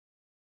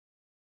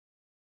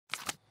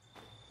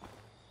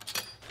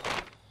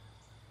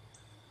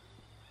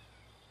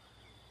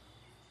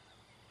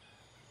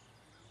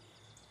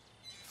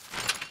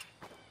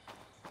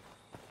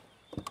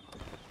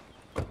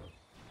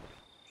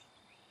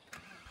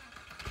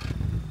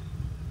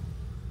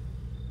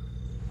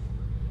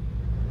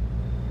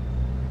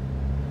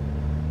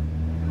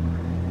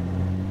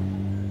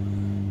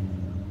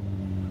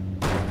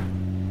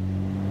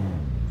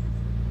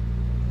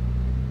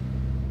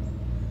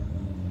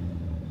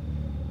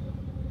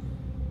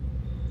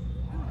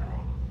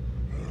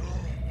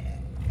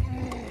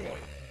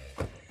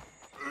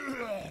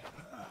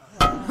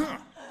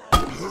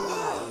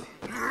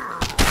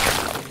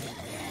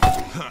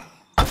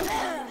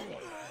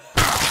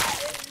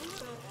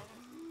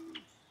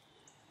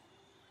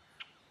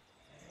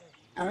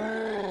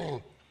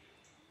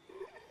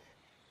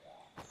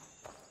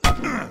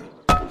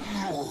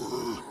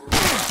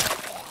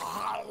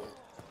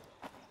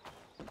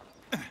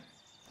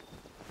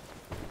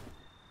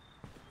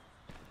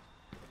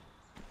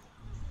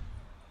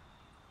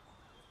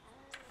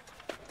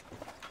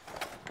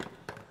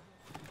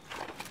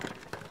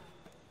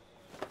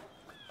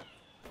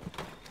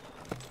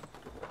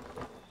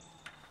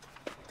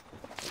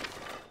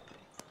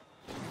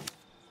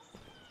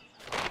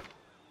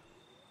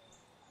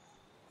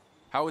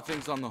How are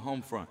things on the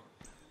home front?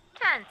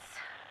 Tense.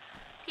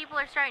 People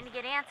are starting to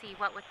get antsy,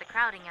 what with the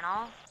crowding and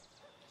all.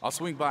 I'll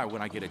swing by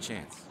when I get a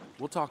chance.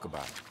 We'll talk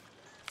about it.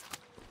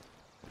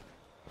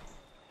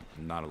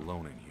 I'm not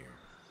alone in here.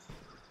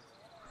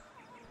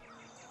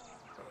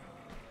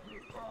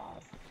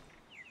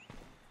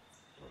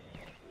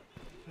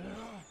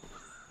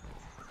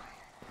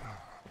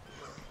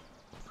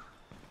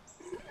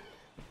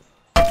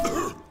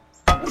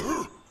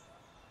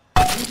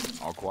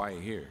 All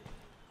quiet here.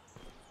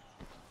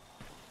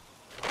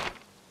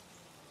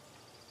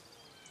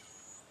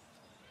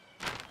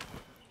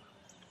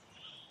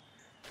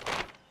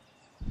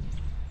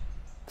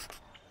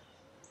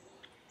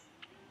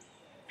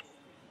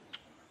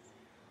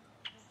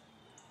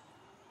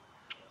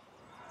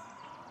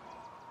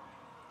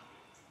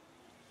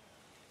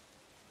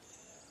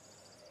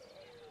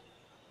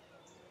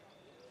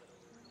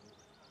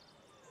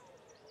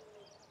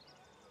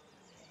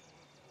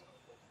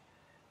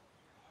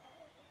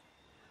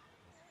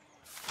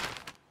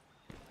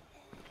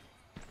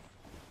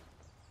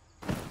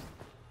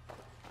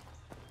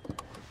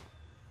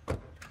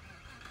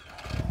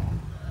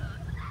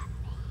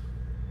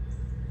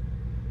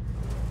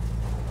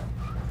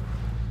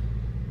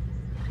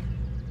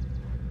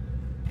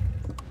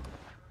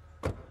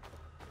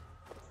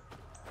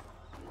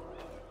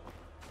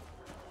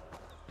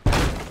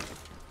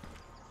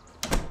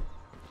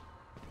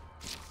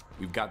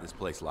 We've got this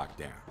place locked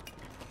down.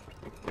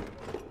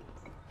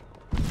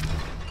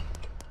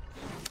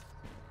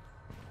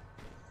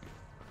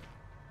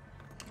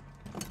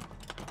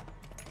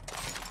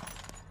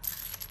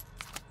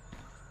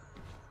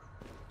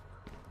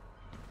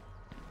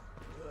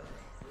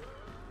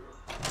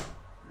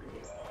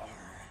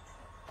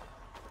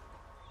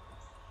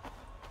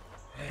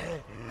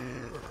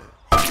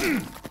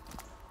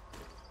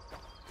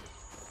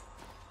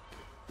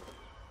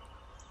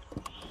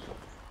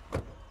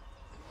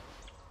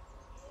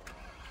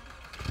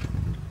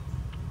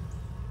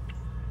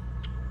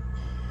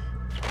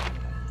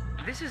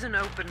 This is an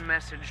open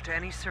message to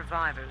any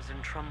survivors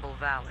in Trumbull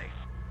Valley.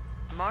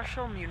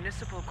 Marshall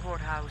Municipal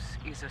Courthouse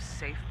is a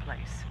safe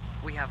place.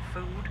 We have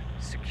food,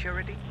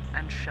 security,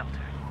 and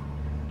shelter.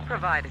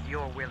 Provided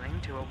you're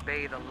willing to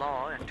obey the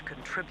law and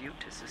contribute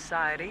to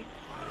society,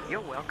 you're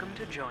welcome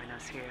to join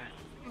us here.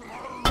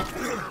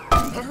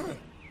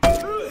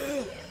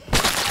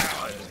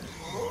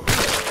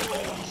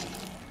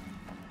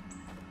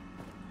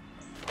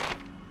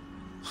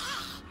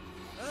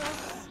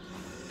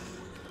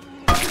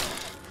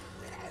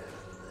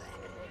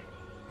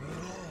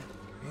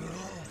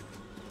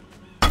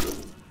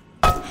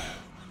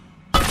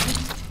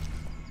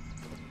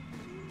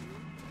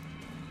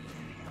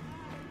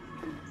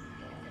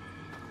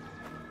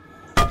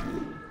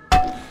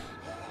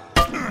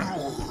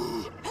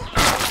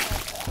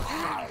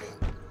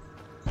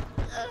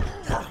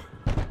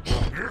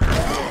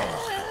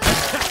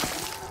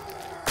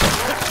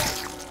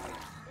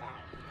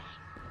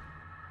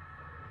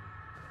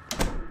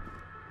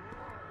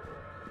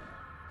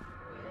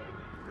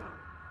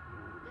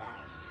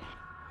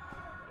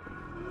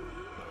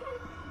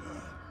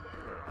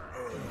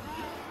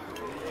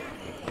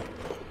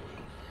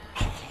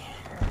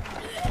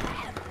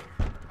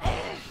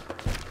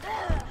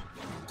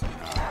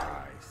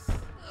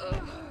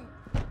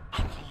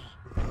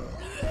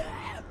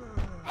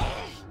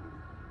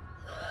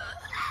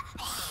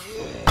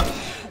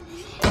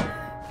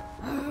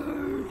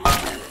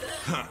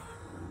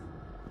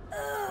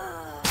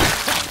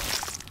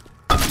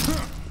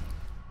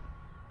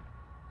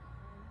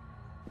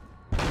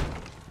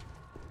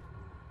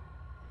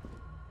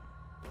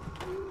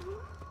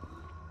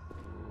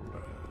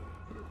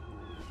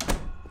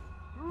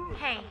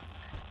 Hey,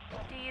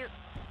 do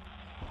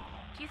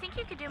you think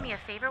you could do me a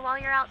favor while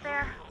you're out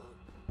there?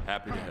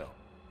 Happy to help.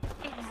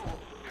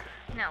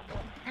 No,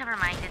 never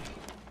mind.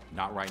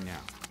 Not right now.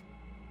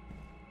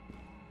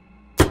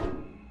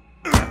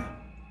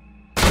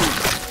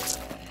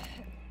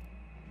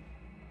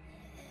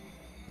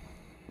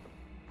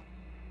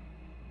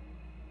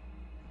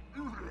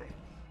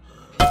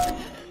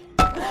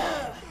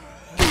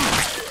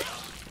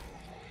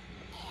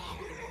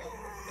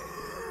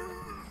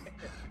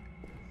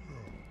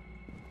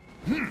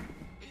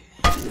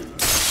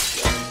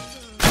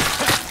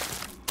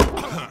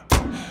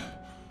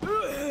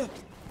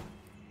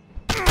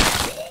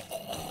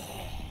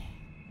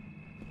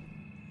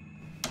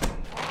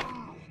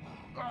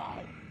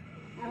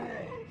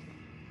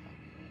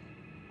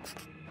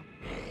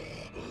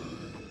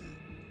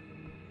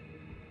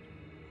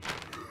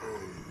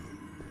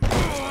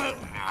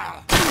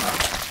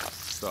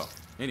 So,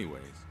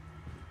 anyways.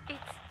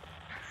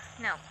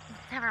 No,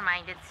 never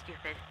mind, it's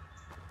stupid.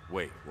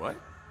 Wait, what?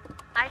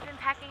 I've been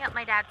packing up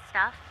my dad's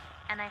stuff,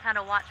 and I found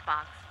a watch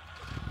box.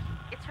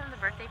 It's from the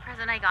birthday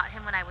present I got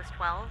him when I was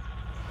 12.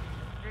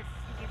 This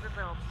stupid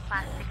little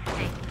plastic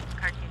thing with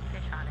cartoon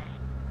fish on it.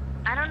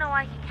 I don't know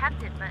why he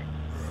kept it, but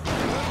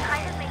it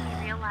kind of made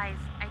me realize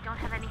I don't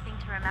have anything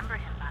to remember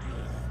him by.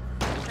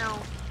 So,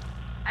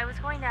 I was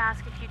going to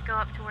ask if you'd go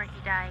up to where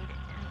he died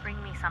and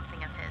bring me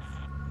something of his.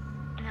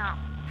 No,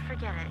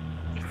 forget it.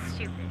 It's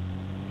stupid.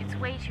 It's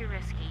way too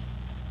risky.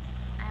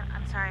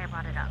 I'm sorry I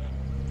brought it up.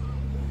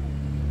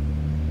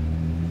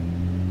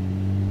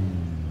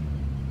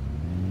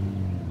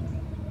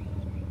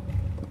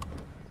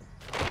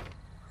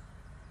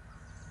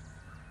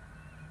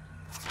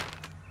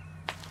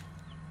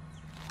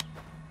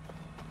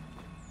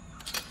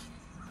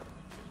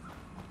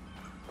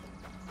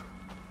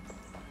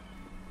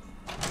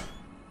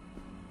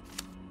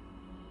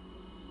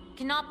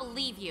 Cannot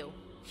believe you.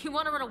 You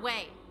want to run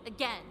away.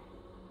 Again.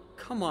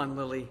 Come on,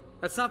 Lily.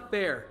 That's not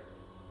fair.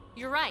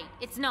 You're right,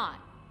 it's not.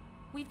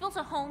 We've built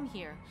a home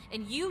here,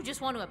 and you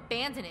just want to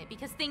abandon it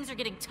because things are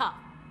getting tough.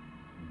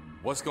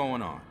 What's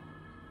going on?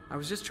 I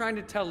was just trying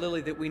to tell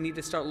Lily that we need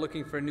to start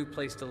looking for a new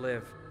place to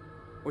live.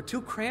 We're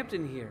too cramped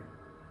in here,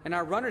 and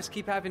our runners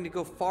keep having to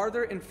go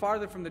farther and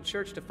farther from the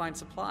church to find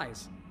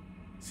supplies.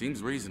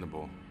 Seems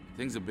reasonable.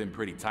 Things have been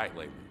pretty tight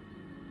lately.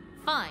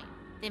 Fine,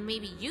 then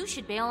maybe you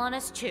should bail on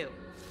us too.